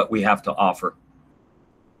of what we have to offer.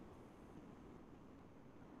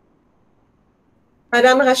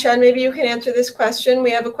 Madame Rachel, maybe you can answer this question.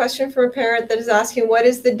 We have a question from a parent that is asking, what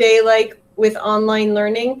is the day like with online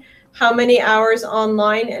learning? How many hours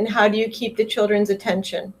online, and how do you keep the children's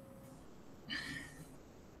attention?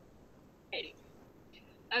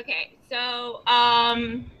 Okay, so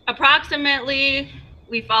approximately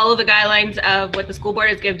we follow the guidelines of what the school board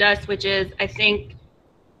has given us, which is, I think,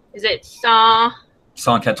 is it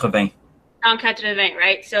 180? 180,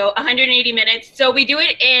 right? So 180 minutes. So we do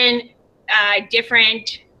it in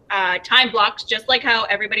different time blocks, just like how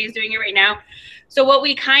everybody's doing it right now. So what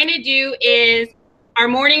we kind of do is our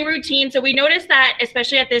morning routine. So we notice that,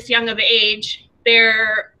 especially at this young of age,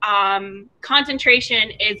 their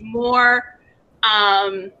concentration is more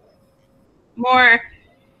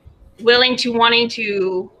willing to wanting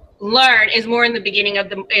to learn is more in the beginning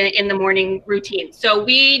of in the morning routine. So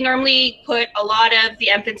we normally put a lot of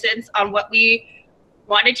the emphasis on what we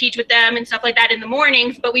want to teach with them and stuff like that in the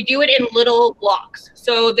mornings, but we do it in little blocks.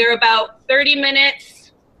 So they're about 30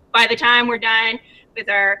 minutes by the time we're done with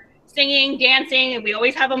our singing, dancing, and we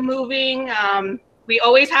always have them moving. We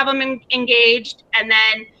always have them engaged, and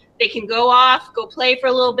then they can go off, go play for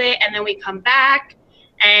a little bit, and then we come back,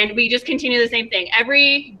 and we just continue the same thing.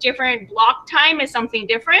 Every different block time is something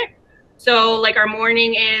different. So like our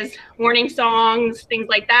morning is morning songs, things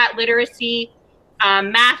like that, literacy.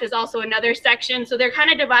 Math is also another section. So they're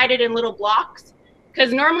kind of divided in little blocks,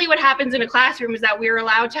 because normally what happens in a classroom is that we're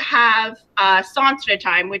allowed to have centre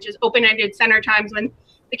time, which is open-ended center times, when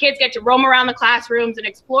the kids get to roam around the classrooms and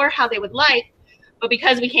explore how they would like. But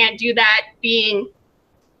because we can't do that being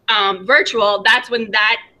virtual, that's when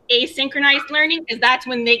that asynchronized learning is, that's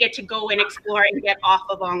when they get to go and explore and get off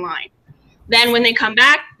of online. Then when they come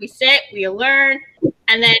back, we sit, we learn,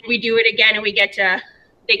 and then we do it again, and they get to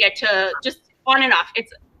just on and off.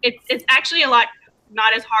 It's actually a lot,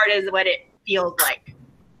 not as hard as what it feels like.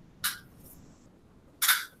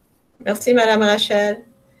 Merci, Madame Rachel.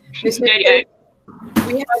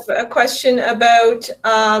 We have a question about,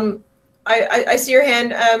 I see your hand,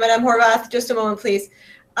 Madame Horvath. Just a moment, please.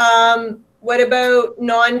 What about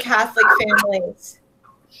non-Catholic families?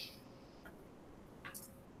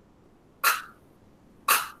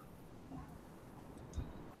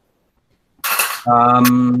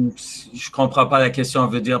 Je comprends pas la question.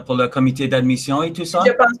 Veut dire pour le comité d'admission et tout ça?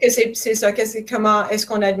 Je pense que c'est ça. Comment est-ce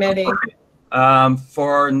qu'on admet les...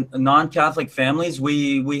 For non-Catholic families,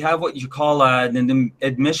 we have what you call an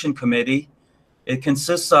admission committee. It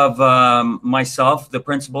consists of myself, the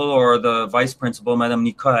principal or the vice principal, Madame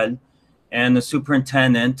Nicole, and the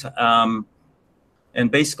superintendent. And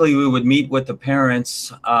basically, we would meet with the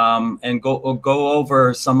parents and go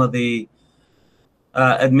over some of the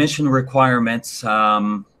admission requirements.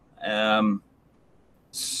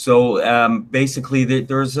 Basically,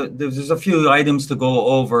 there's a few items to go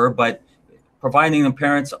over, but providing the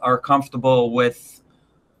parents are comfortable with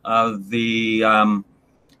the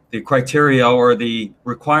criteria or the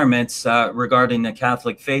requirements regarding the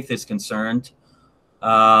Catholic faith is concerned,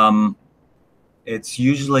 it's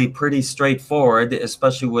usually pretty straightforward,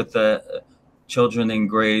 especially with the children in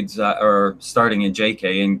grades or starting in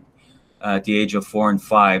JK and at the age of 4 and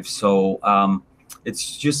 5. So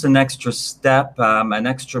it's just an extra step, an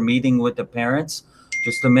extra meeting with the parents,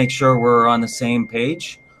 just to make sure we're on the same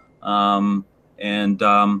page. That's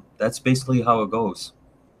basically how it goes.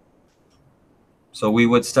 So we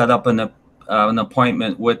would set up an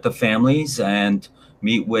appointment with the families and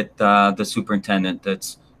meet with the superintendent.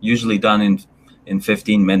 That's usually done in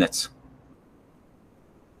 15 minutes.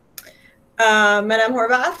 Madame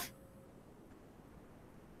Horvath?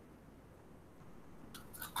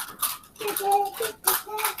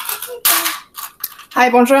 Hi,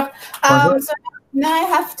 bonjour. So now I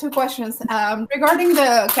have two questions. Regarding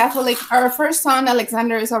the Catholic, our first son,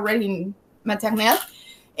 Alexander, is already in maternelle,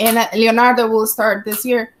 and Leonardo will start this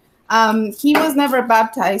year. He was never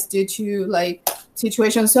baptized due to like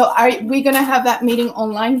situations. So are we gonna have that meeting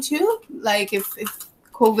online too? Like if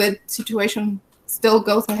COVID situation still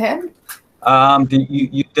goes ahead?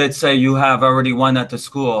 You did say you have already one at the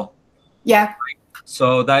school. Yeah.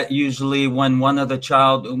 So that usually when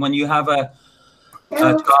you have a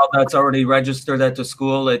child that's already registered at the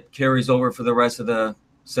school, it carries over for the rest of the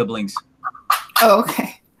siblings. Oh,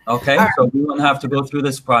 okay. Okay, right. So we won't have to go through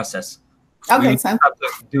this process. Okay, we have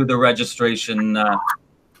to do the registration,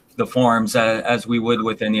 the forms as we would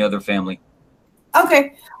with any other family.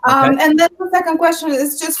 Okay. And then the second question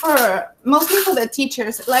is just for mostly for the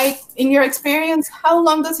teachers. Like in your experience, how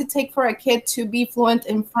long does it take for a kid to be fluent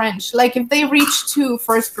in French? Like if they reach to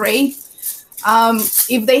first grade,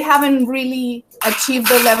 if they haven't really achieved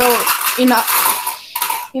the level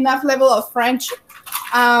enough level of French,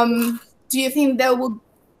 do you think they will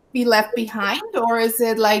be left behind, or is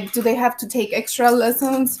it like, do they have to take extra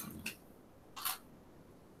lessons?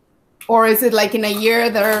 Or is it like in a year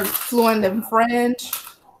they're fluent in French?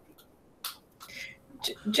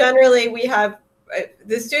 Generally, we have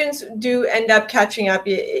the students do end up catching up.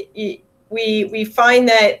 We find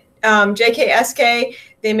that JKSK,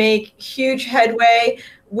 they make huge headway.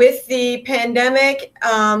 With the pandemic,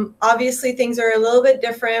 obviously things are a little bit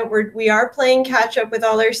different. We are playing catch up with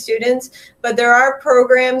all our students, but there are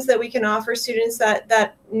programs that we can offer students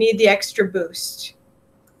that need the extra boost.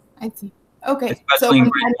 I see. Okay. Especially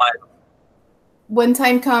so when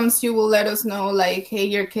time comes, you will let us know, like, hey,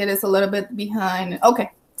 your kid is a little bit behind.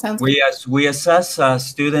 Okay, sounds good. We assess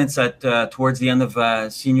students at towards the end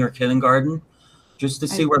of senior kindergarten, just to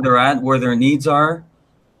see where they're at, where their needs are.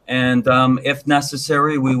 And if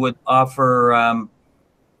necessary, we would offer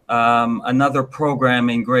another program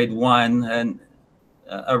in grade 1, and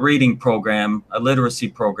a reading program, a literacy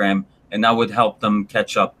program, and that would help them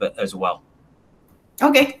catch up as well.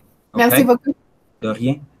 Okay. Merci beaucoup. De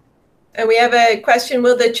rien. And we have a question,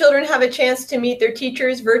 will the children have a chance to meet their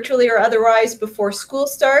teachers virtually or otherwise before school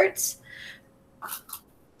starts?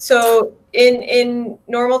 So in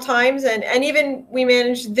normal times, and even we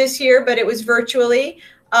managed this year, but it was virtually,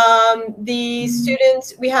 the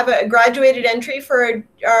students, we have a graduated entry for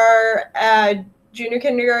our junior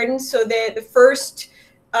kindergarten. So the first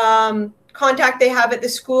contact they have at the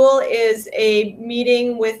school is a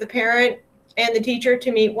meeting with the parent and the teacher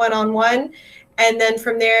to meet one-on-one. And then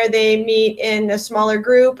from there, they meet in a smaller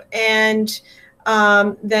group, and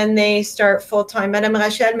then they start full-time. Madame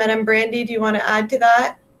Rachel, Madame Brandy, do you want to add to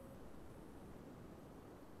that?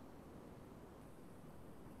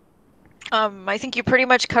 I think you pretty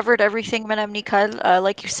much covered everything, Madame Nicole.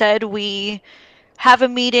 Like you said, we have a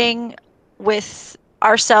meeting with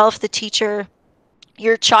ourselves, the teacher,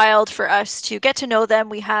 your child, for us to get to know them.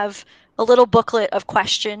 We have a little booklet of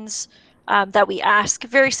questions that we ask,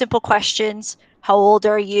 very simple questions. How old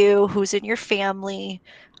are you? Who's in your family?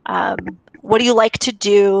 What do you like to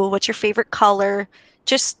do? What's your favorite color?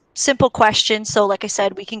 Just simple questions. So like I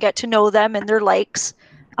said, we can get to know them and their likes.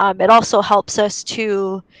 It also helps us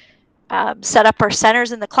to set up our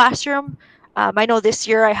centers in the classroom. I know this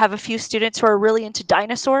year I have a few students who are really into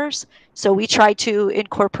dinosaurs, so we try to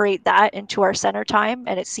incorporate that into our center time,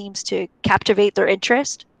 and it seems to captivate their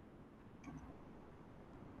interest.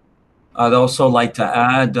 I'd also like to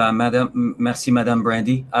add, merci, Madame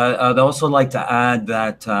Brandy. I'd also like to add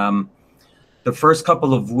that the first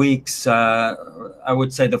couple of weeks, I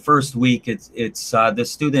would say the first week, it's the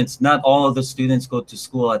students, not all of the students go to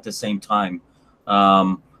school at the same time.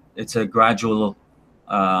 It's a gradual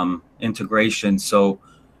integration, so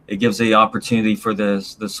it gives the opportunity for the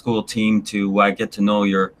school team to get to know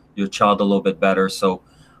your child a little bit better. So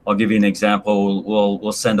I'll give you an example.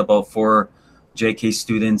 We'll send about 4 JK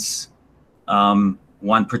students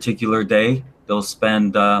one particular day. They'll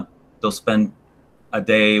spend a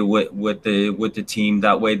day with the team.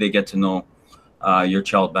 That way they get to know your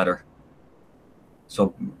child better.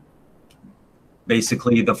 So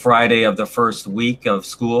basically the Friday of the first week of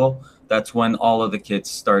school, that's when all of the kids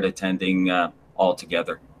start attending all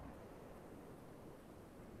together.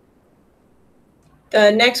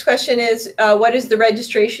 The next question is, what is the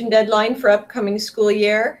registration deadline for upcoming school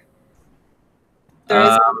year? There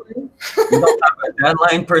is we don't have a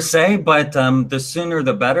deadline per se, but the sooner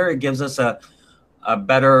the better. It gives us a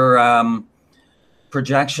better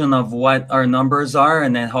projection of what our numbers are,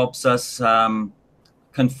 and it helps us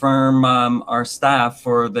confirm our staff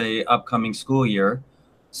for the upcoming school year.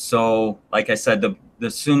 So like I said,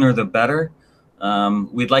 the sooner the better.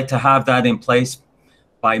 We'd like to have that in place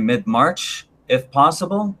by mid-March if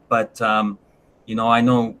possible, but you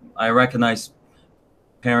know, I recognize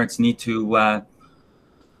parents need to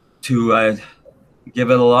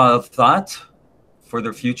give it a lot of thought for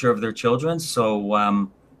the future of their children. So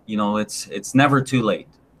you know, it's never too late.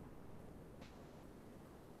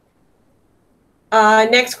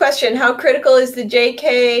 Next question, how critical is the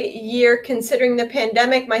JK year considering the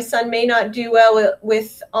pandemic? My son may not do well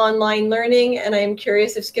with online learning, and I am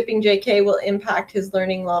curious if skipping JK will impact his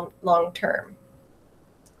learning long term.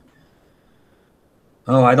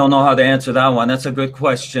 Oh, I don't know how to answer that one. That's a good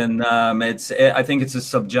question. I think it's a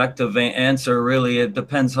subjective answer, really. It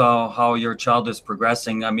depends how your child is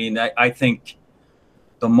progressing. I mean, I think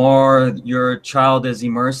the more your child is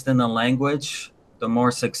immersed in the language, the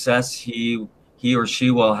more success he or she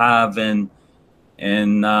will have in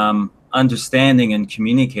understanding and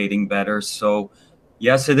communicating better. So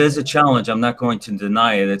yes, it is a challenge. I'm not going to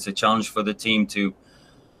deny it. It's a challenge for the team to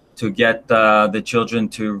get the children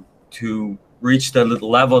to reach the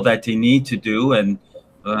level that they need to do. And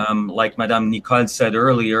like Madame Nicole said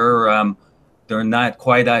earlier, they're not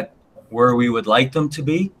quite at where we would like them to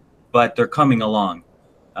be, but they're coming along.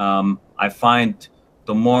 I find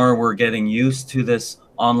the more we're getting used to this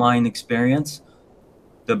online experience,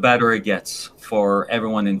 the better it gets for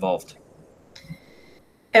everyone involved.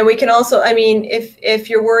 And we can also, I mean, if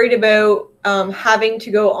you're worried about having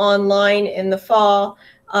to go online in the fall,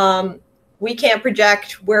 we can't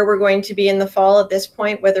project where we're going to be in the fall at this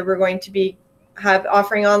point, whether we're going to be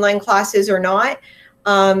offering online classes or not.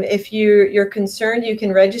 If you're concerned, you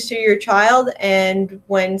can register your child, and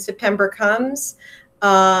when September comes,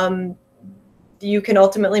 you can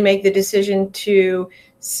ultimately make the decision to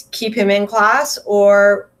keep him in class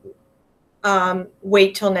or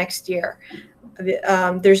wait till next year.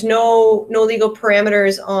 There's no legal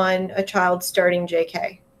parameters on a child starting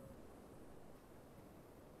JK.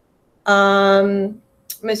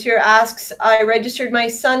 Monsieur asks, I registered my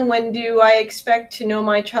son. When do I expect to know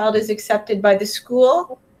my child is accepted by the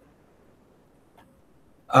school?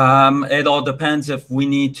 It all depends if we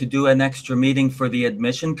need to do an extra meeting for the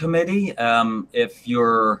admission committee. If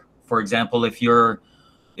you're, for example, if your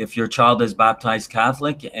child is baptized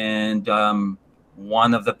Catholic and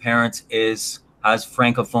one of the parents has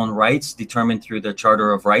Francophone rights determined through the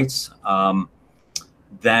Charter of Rights,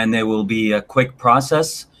 then it will be a quick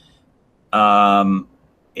process.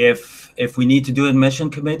 If we need to do admission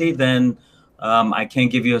committee, then I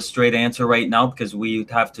can't give you a straight answer right now because we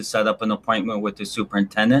have to set up an appointment with the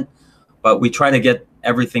superintendent. But we try to get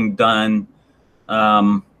everything done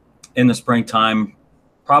in the springtime,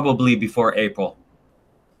 probably before April.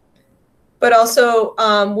 But also,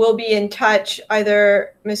 we'll be in touch,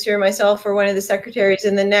 either Monsieur, myself, or one of the secretaries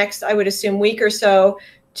in the next, I would assume, week or so,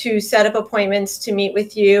 to set up appointments to meet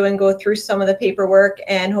with you and go through some of the paperwork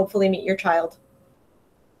and hopefully meet your child.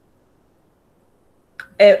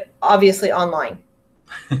 Obviously online.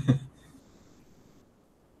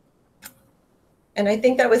 And I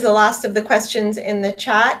think that was the last of the questions in the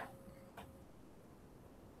chat.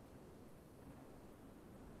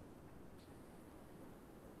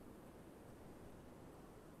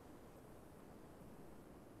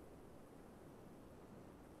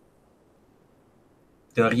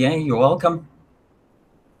 De rien, you're welcome.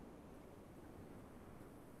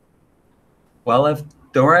 Well, if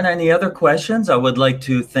there aren't any other questions, I would like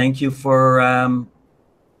to thank you for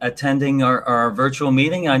attending our virtual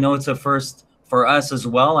meeting. I know it's a first for us as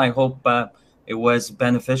well. I hope it was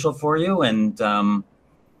beneficial for you, and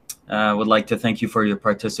I would like to thank you for your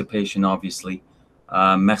participation, obviously.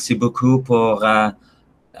 Merci beaucoup pour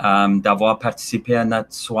d'avoir participé à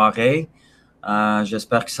notre soirée.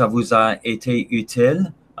 J'espère que ça vous a été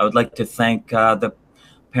utile. I would like to thank the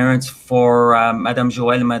parents for Madame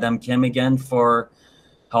Joëlle, Madame Kim again for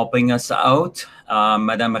helping us out.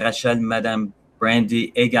 Madame Rachel, Madame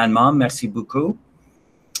Brandy également, merci beaucoup.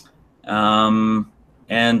 And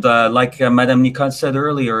like Madame Nicole said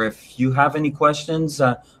earlier, if you have any questions,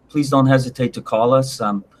 please don't hesitate to call us.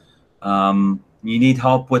 You need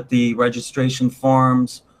help with the registration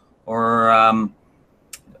forms or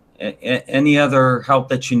any other help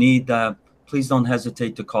that you need, please don't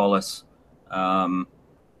hesitate to call us.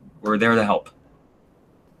 We're there to help.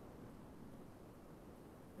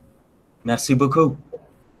 Merci beaucoup.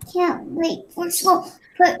 Yeah, wait, first of all,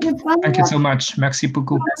 put the phone. Thank you so much. Merci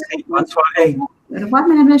beaucoup. Bonne soirée. Au revoir,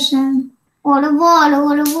 Madame Lachelle. Au revoir, au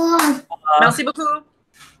revoir. Merci beaucoup.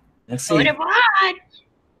 Merci. Au revoir.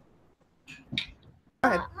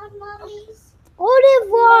 Au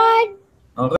revoir.